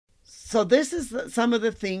So this is some of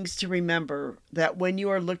the things to remember, that when you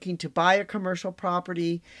are looking to buy a commercial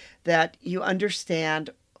property, that you understand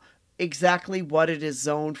exactly what it is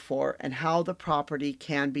zoned for and how the property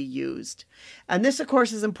can be used. And this, of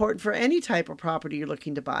course, is important for any type of property you're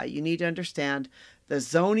looking to buy. You need to understand the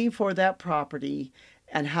zoning for that property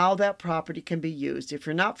and how that property can be used. If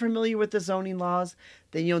you're not familiar with the zoning laws,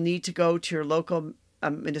 then you'll need to go to your local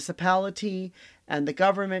municipality and the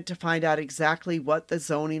government to find out exactly what the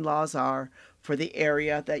zoning laws are for the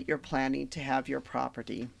area that you're planning to have your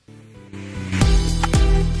property.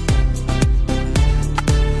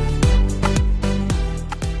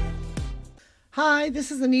 Hi,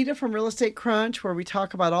 this is Anita from Real Estate Crunch, where we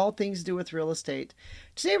talk about all things to do with real estate.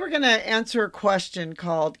 Today we're going to answer a question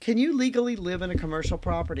called, can you legally live in a commercial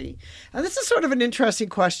property? And this is sort of an interesting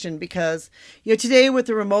question because, today with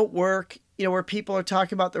the remote work, where people are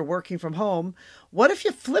talking about they're working from home, what if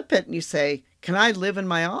you flip it and you say, can I live in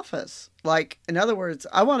my office? Like, in other words,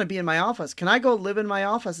 I want to be in my office. Can I go live in my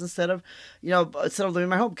office instead of living in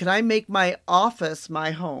my home? Can I make my office my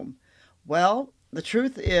home? Well, the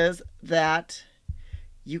truth is that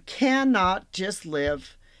you cannot just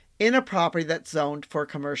live in a property that's zoned for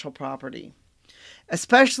commercial property,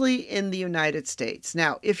 especially in the United States.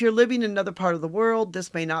 Now, if you're living in another part of the world,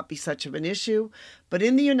 this may not be such of an issue, but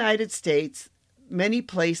in the United States, many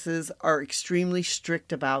places are extremely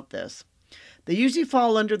strict about this. They usually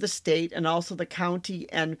fall under the state and also the county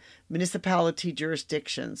and municipality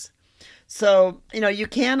jurisdictions. So, you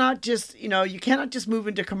cannot just move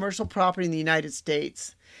into commercial property in the United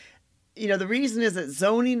States. The reason is that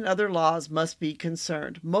zoning and other laws must be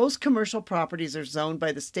concerned. Most commercial properties are zoned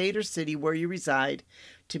by the state or city where you reside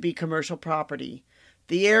to be commercial property.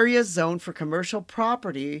 The areas zoned for commercial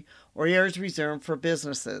property or areas reserved for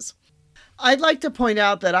businesses. I'd like to point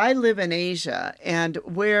out that I live in Asia, and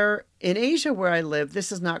where I live,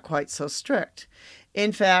 this is not quite so strict.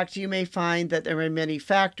 In fact, you may find that there are many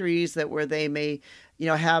factories where they may,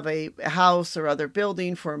 have a house or other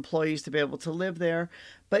building for employees to be able to live there.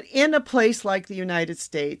 But in a place like the United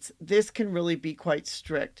States, this can really be quite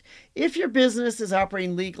strict. If your business is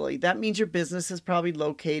operating legally, that means your business is probably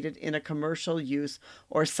located in a commercial use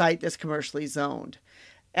or site that's commercially zoned.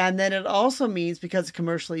 And then it also means, because it's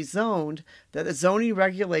commercially zoned, that the zoning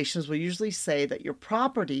regulations will usually say that your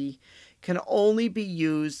property can only be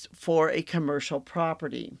used for a commercial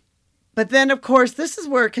property. But then, of course, this is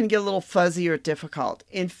where it can get a little fuzzy or difficult.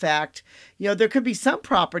 In fact, there could be some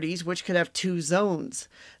properties which could have two zones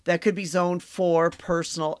that could be zoned for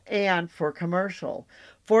personal and for commercial.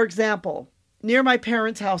 For example, near my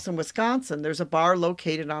parents' house in Wisconsin, there's a bar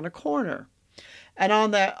located on a corner. And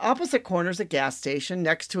on the opposite corner is a gas station.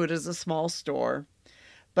 Next to it is a small store.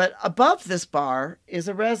 But above this bar is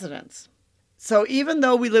a residence. So even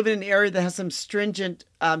though we live in an area that has some stringent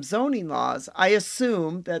zoning laws, I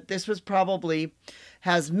assume that this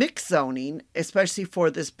has mixed zoning, especially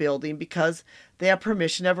for this building, because they have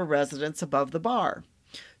permission to have a residence above the bar.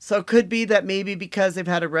 So it could be that maybe because they've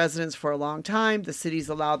had a residence for a long time, the city's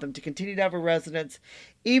allowed them to continue to have a residence,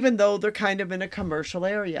 even though they're kind of in a commercial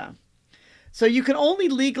area. So you can only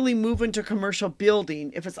legally move into a commercial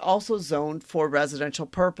building if it's also zoned for residential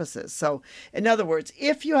purposes. So in other words,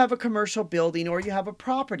 if you have a commercial building or you have a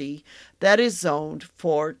property that is zoned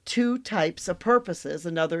for two types of purposes,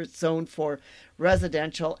 another is zoned for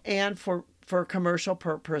residential and for commercial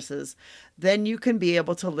purposes, then you can be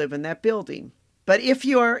able to live in that building. But if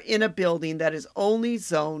you are in a building that is only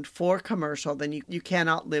zoned for commercial, then you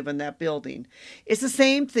cannot live in that building. It's the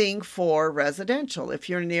same thing for residential. If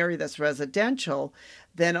you're in an area that's residential,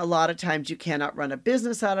 then a lot of times you cannot run a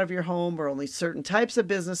business out of your home, or only certain types of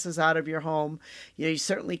businesses out of your home. You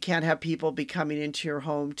certainly can't have people be coming into your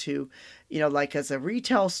home to, like as a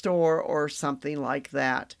retail store or something like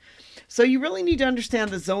that. So you really need to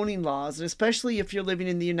understand the zoning laws, and especially if you're living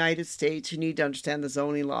in the United States, you need to understand the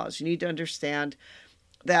zoning laws. You need to understand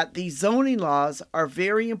that the zoning laws are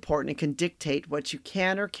very important and can dictate what you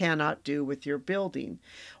can or cannot do with your building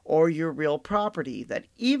or your real property. That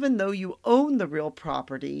even though you own the real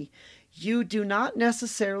property, you do not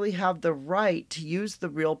necessarily have the right to use the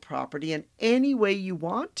real property in any way you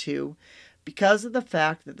want to, because of the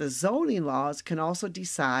fact that the zoning laws can also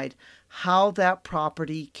decide how that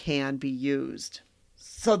property can be used.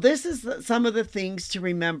 So this is some of the things to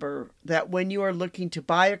remember, that when you are looking to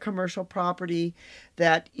buy a commercial property,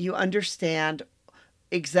 that you understand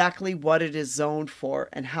exactly what it is zoned for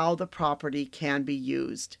and how the property can be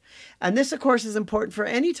used. And this, of course, is important for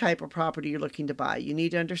any type of property you're looking to buy. You need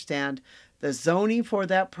to understand the zoning for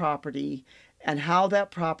that property and how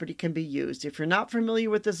that property can be used. If you're not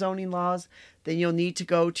familiar with the zoning laws, then you'll need to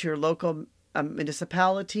go to your local a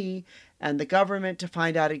municipality and the government to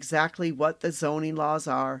find out exactly what the zoning laws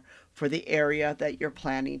are for the area that you're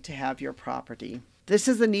planning to have your property. This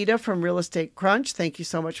is Anita from Real Estate Crunch. Thank you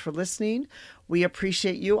so much for listening. We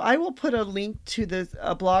appreciate you. I will put a link to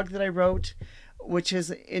a blog that I wrote, which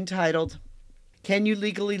is entitled, Can You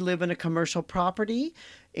Legally Live in a Commercial Property?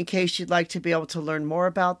 In case you'd like to be able to learn more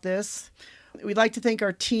about this. We'd like to thank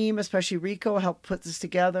our team, especially Rico, who helped put this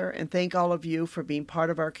together, and thank all of you for being part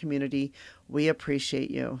of our community. We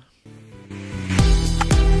appreciate you.